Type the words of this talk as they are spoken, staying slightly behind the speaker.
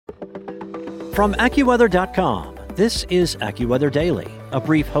From AccuWeather.com, this is AccuWeather Daily, a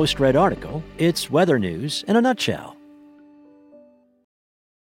brief host-read article. It's weather news in a nutshell.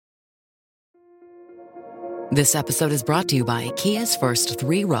 This episode is brought to you by Kia's first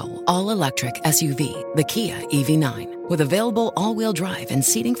three-row, all-electric SUV, the Kia EV9, with available all-wheel drive and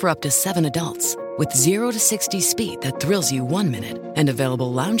seating for up to 7 adults, with 0 to 60 speed that thrills you 1 minute and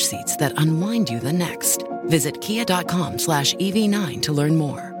available lounge seats that unwind you the next. Visit kia.com/EV9 to learn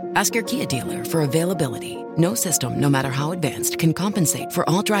more. Ask your Kia dealer for availability. No system, no matter how advanced, can compensate for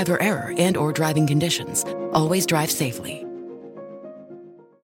all driver error and or driving conditions. Always drive safely.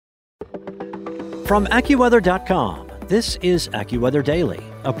 From AccuWeather.com, this is AccuWeather Daily,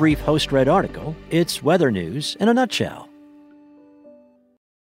 a brief host-read article. It's weather news in a nutshell.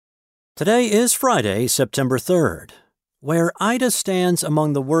 Today is Friday, September 3rd, Where Ida Stands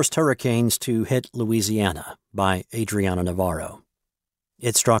Among the Worst Hurricanes to Hit Louisiana by Adriana Navarro.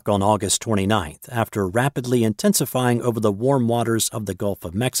 It struck on August 29th after rapidly intensifying over the warm waters of the Gulf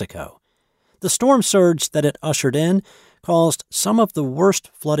of Mexico. The storm surge that it ushered in caused some of the worst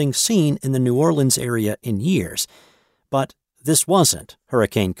flooding seen in the New Orleans area in years. But this wasn't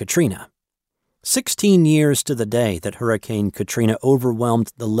Hurricane Katrina. 16 years to the day that Hurricane Katrina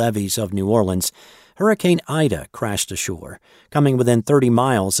overwhelmed the levees of New Orleans, Hurricane Ida crashed ashore, coming within 30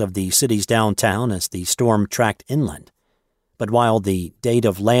 miles of the city's downtown as the storm tracked inland. But while the date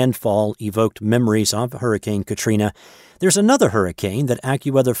of landfall evoked memories of Hurricane Katrina, there's another hurricane that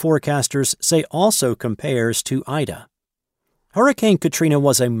AccuWeather forecasters say also compares to Ida. Hurricane Katrina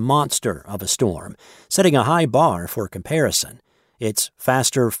was a monster of a storm, setting a high bar for comparison. Its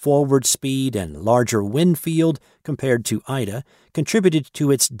faster forward speed and larger wind field compared to Ida contributed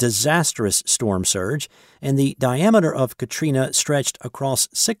to its disastrous storm surge, and the diameter of Katrina stretched across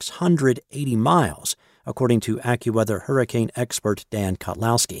 680 miles, according to AccuWeather hurricane expert Dan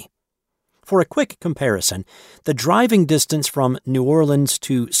Kotlowski. For a quick comparison, the driving distance from New Orleans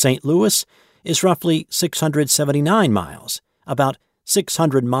to St. Louis is roughly 679 miles, about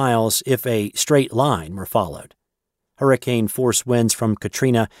 600 miles if a straight line were followed. Hurricane-force winds from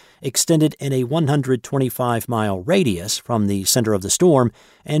Katrina extended in a 125-mile radius from the center of the storm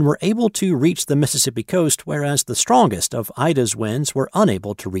and were able to reach the Mississippi coast, whereas the strongest of Ida's winds were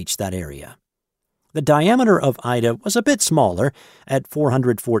unable to reach that area. The diameter of Ida was a bit smaller, at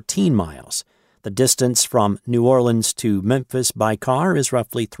 414 miles. The distance from New Orleans to Memphis by car is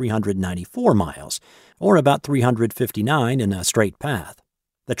roughly 394 miles, or about 359 in a straight path.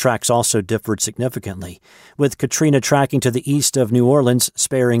 The tracks also differed significantly, with Katrina tracking to the east of New Orleans,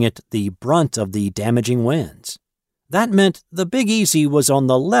 sparing it the brunt of the damaging winds. That meant the Big Easy was on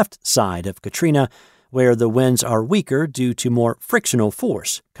the left side of Katrina, where the winds are weaker due to more frictional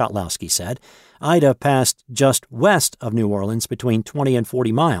force, Kotlowski said. Ida passed just west of New Orleans between 20 and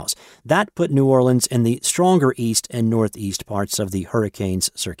 40 miles. That put New Orleans in the stronger east and northeast parts of the hurricane's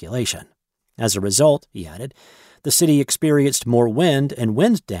circulation. As a result, he added, the city experienced more wind and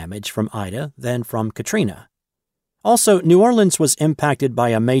wind damage from Ida than from Katrina. Also, New Orleans was impacted by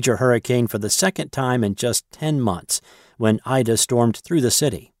a major hurricane for the second time in just 10 months, when Ida stormed through the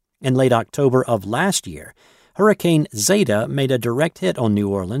city. In late October of last year, Hurricane Zeta made a direct hit on New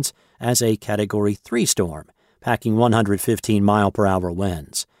Orleans as a Category 3 storm, packing 115-mile-per-hour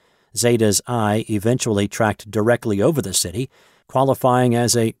winds. Zeta's eye eventually tracked directly over the city, qualifying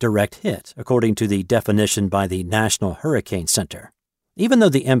as a direct hit, according to the definition by the National Hurricane Center. Even though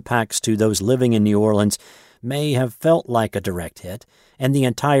the impacts to those living in New Orleans may have felt like a direct hit, and the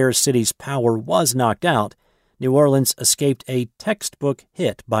entire city's power was knocked out, New Orleans escaped a textbook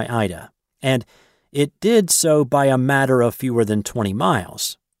hit by Ida, and it did so by a matter of fewer than 20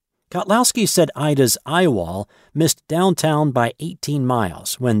 miles. Kotlowski said Ida's eye wall missed downtown by 18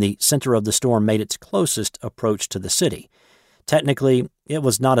 miles when the center of the storm made its closest approach to the city. Technically, it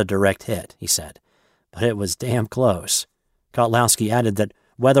was not a direct hit, he said, but it was damn close. Kotlowski added that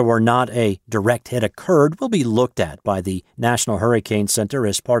whether or not a direct hit occurred will be looked at by the National Hurricane Center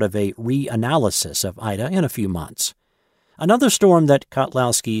as part of a reanalysis of Ida in a few months. Another storm that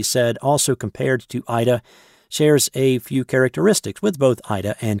Kotlowski said also compared to Ida shares a few characteristics with both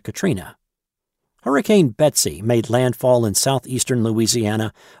Ida and Katrina. Hurricane Betsy made landfall in southeastern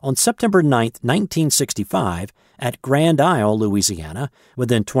Louisiana on September 9, 1965, at Grand Isle, Louisiana,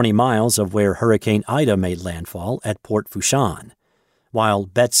 within 20 miles of where Hurricane Ida made landfall at Port Fourchon. While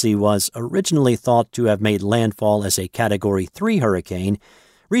Betsy was originally thought to have made landfall as a Category 3 hurricane,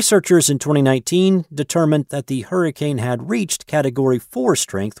 researchers in 2019 determined that the hurricane had reached Category 4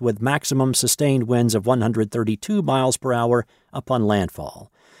 strength with maximum sustained winds of 132 miles per hour upon landfall.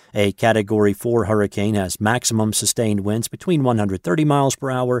 A Category 4 hurricane has maximum sustained winds between 130 miles per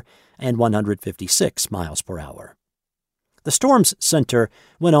hour and 156 miles per hour. The storm's center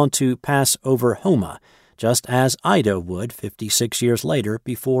went on to pass over Homa, just as Ida would 56 years later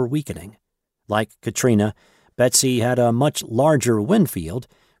before weakening. Like Katrina, Betsy had a much larger wind field,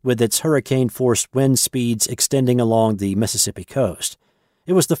 with its hurricane-force wind speeds extending along the Mississippi coast.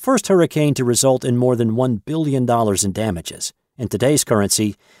 It was the first hurricane to result in more than $1 billion in damages. In today's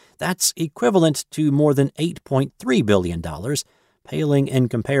currency, that's equivalent to more than $8.3 billion, paling in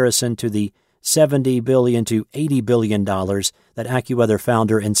comparison to the $70 billion to $80 billion that AccuWeather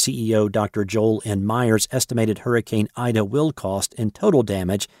founder and CEO Dr. Joel N. Myers estimated Hurricane Ida will cost in total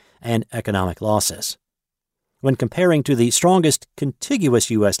damage and economic losses. When comparing to the strongest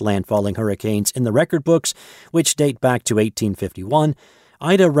contiguous U.S. landfalling hurricanes in the record books, which date back to 1851,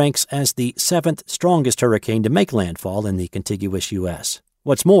 Ida ranks as the seventh strongest hurricane to make landfall in the contiguous U.S.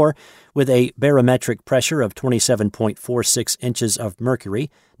 What's more, with a barometric pressure of 27.46 inches of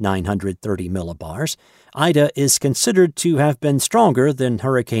mercury, 930 millibars, Ida is considered to have been stronger than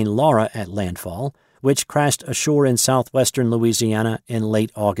Hurricane Laura at landfall, which crashed ashore in southwestern Louisiana in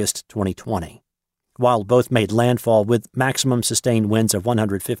late August 2020. While both made landfall with maximum sustained winds of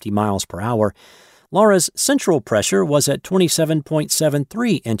 150 miles per hour, Laura's central pressure was at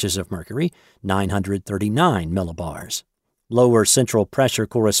 27.73 inches of mercury, 939 millibars. Lower central pressure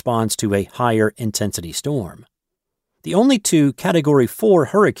corresponds to a higher intensity storm. The only two Category 4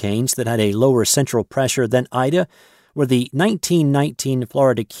 hurricanes that had a lower central pressure than Ida were the 1919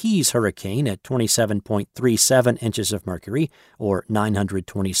 Florida Keys hurricane at 27.37 inches of mercury, or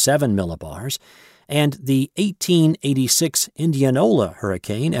 927 millibars, and the 1886 Indianola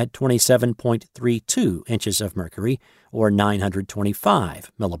hurricane at 27.32 inches of mercury, or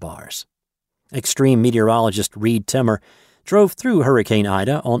 925 millibars. Extreme meteorologist Reed Timmer drove through Hurricane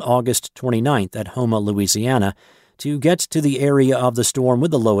Ida on August 29th at Homa, Louisiana, to get to the area of the storm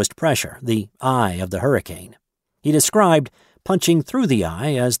with the lowest pressure, the eye of the hurricane. He described punching through the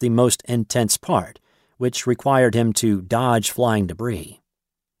eye as the most intense part, which required him to dodge flying debris.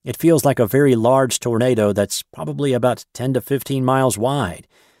 It feels like a very large tornado that's probably about 10 to 15 miles wide,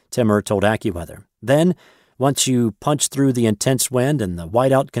 Timmer told AccuWeather. Then, once you punch through the intense wind and the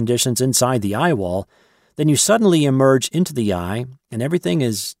whiteout conditions inside the eye wall, then you suddenly emerge into the eye and everything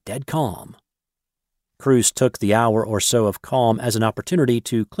is dead calm. Crews took the hour or so of calm as an opportunity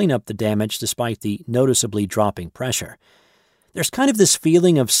to clean up the damage despite the noticeably dropping pressure. There's kind of this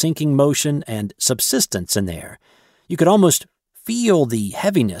feeling of sinking motion and subsidence in there. You could almost feel the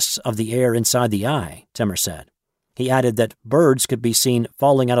heaviness of the air inside the eye, Timmer said. He added that birds could be seen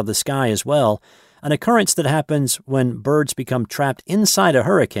falling out of the sky as well, an occurrence that happens when birds become trapped inside a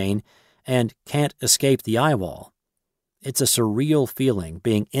hurricane and can't escape the eye wall. It's a surreal feeling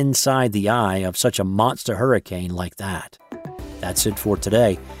being inside the eye of such a monster hurricane like that. That's it for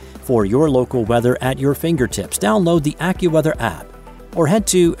today. For your local weather at your fingertips, download the AccuWeather app or head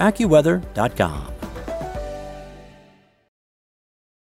to AccuWeather.com.